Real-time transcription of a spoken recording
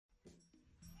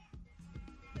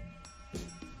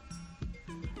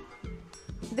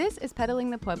This is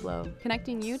Pedaling the Pueblo,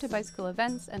 connecting you to bicycle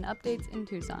events and updates in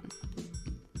Tucson.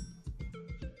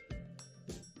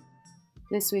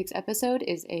 This week's episode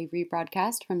is a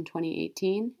rebroadcast from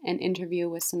 2018, an interview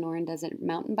with Sonoran Desert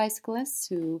mountain bicyclists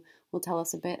who will tell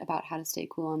us a bit about how to stay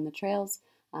cool on the trails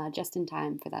just in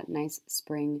time for that nice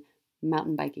spring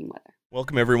mountain biking weather.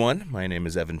 Welcome, everyone. My name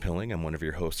is Evan Pilling. I'm one of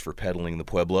your hosts for Pedaling the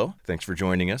Pueblo. Thanks for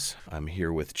joining us. I'm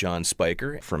here with John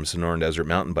Spiker from Sonoran Desert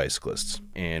Mountain Bicyclists,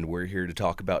 and we're here to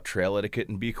talk about trail etiquette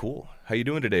and be cool. How you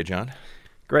doing today, John?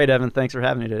 Great, Evan. Thanks for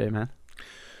having me today, man.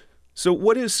 So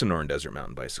what is Sonoran Desert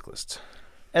Mountain Bicyclists?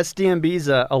 SDMB is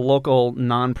a local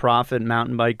nonprofit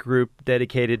mountain bike group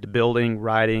dedicated to building,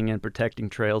 riding, and protecting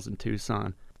trails in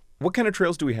Tucson. What kind of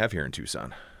trails do we have here in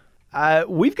Tucson?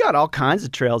 We've got all kinds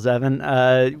of trails, Evan.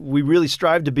 We really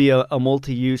strive to be a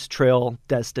multi-use trail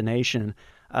destination.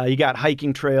 You got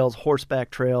hiking trails,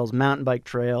 horseback trails, mountain bike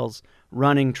trails,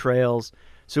 running trails.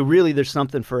 So really there's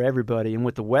something for everybody. And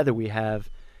with the weather we have,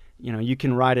 you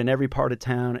can ride in every part of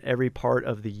town, every part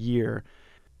of the year.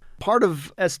 Part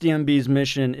of SDMB's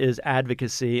mission is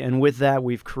advocacy, and with that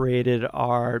we've created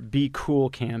our Be Cool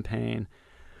campaign.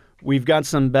 We've got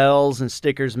some bells and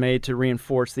stickers made to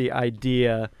reinforce the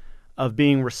idea of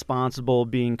being responsible,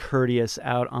 being courteous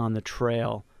out on the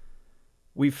trail.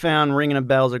 We've found ringing a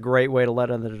bell is a great way to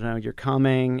let others know you're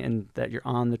coming and that you're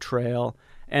on the trail.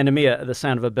 And to me, the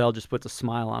sound of a bell just puts a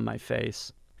smile on my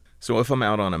face. So if I'm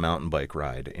out on a mountain bike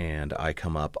ride and I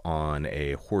come up on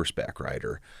a horseback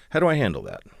rider, how do I handle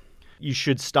that? You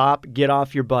should stop, get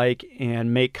off your bike,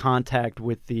 and make contact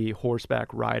with the horseback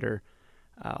rider.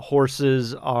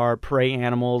 Horses are prey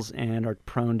animals and are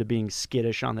prone to being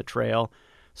skittish on the trail.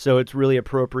 So it's really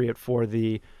appropriate for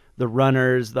the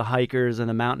runners, the hikers, and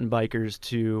the mountain bikers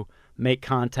to make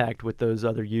contact with those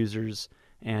other users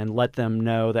and let them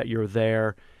know that you're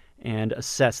there and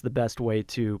assess the best way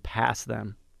to pass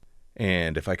them.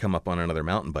 And if I come up on another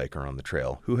mountain biker on the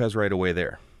trail, who has right of way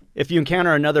there? If you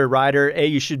encounter another rider,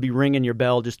 you should be ringing your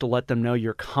bell just to let them know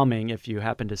you're coming if you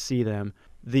happen to see them.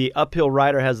 The uphill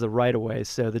rider has the right of way,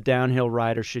 so the downhill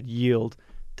rider should yield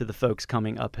to the folks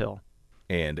coming uphill.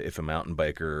 And if a mountain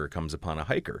biker comes upon a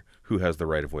hiker, who has the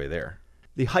right of way there?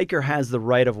 The hiker has the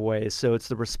right of way, so it's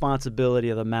the responsibility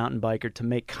of the mountain biker to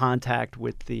make contact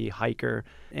with the hiker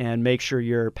and make sure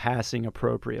you're passing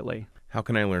appropriately. How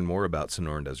can I learn more about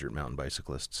Sonoran Desert Mountain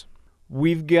Bicyclists?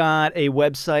 We've got a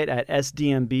website at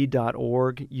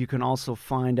sdmb.org. You can also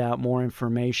find out more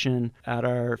information at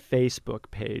our Facebook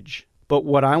page. But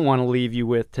what I want to leave you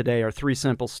with today are 3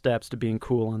 simple steps to being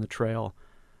cool on the trail.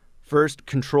 First,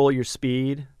 control your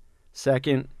speed.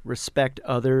 Second, respect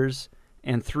others.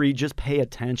 And 3, just pay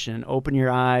attention. Open your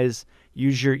eyes,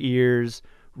 use your ears,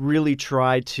 really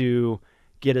try to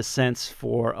get a sense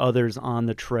for others on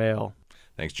the trail.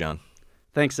 Thanks, John.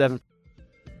 Thanks, Evan.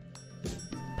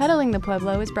 Pedaling the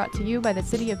Pueblo is brought to you by the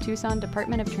City of Tucson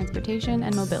Department of Transportation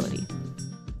and Mobility.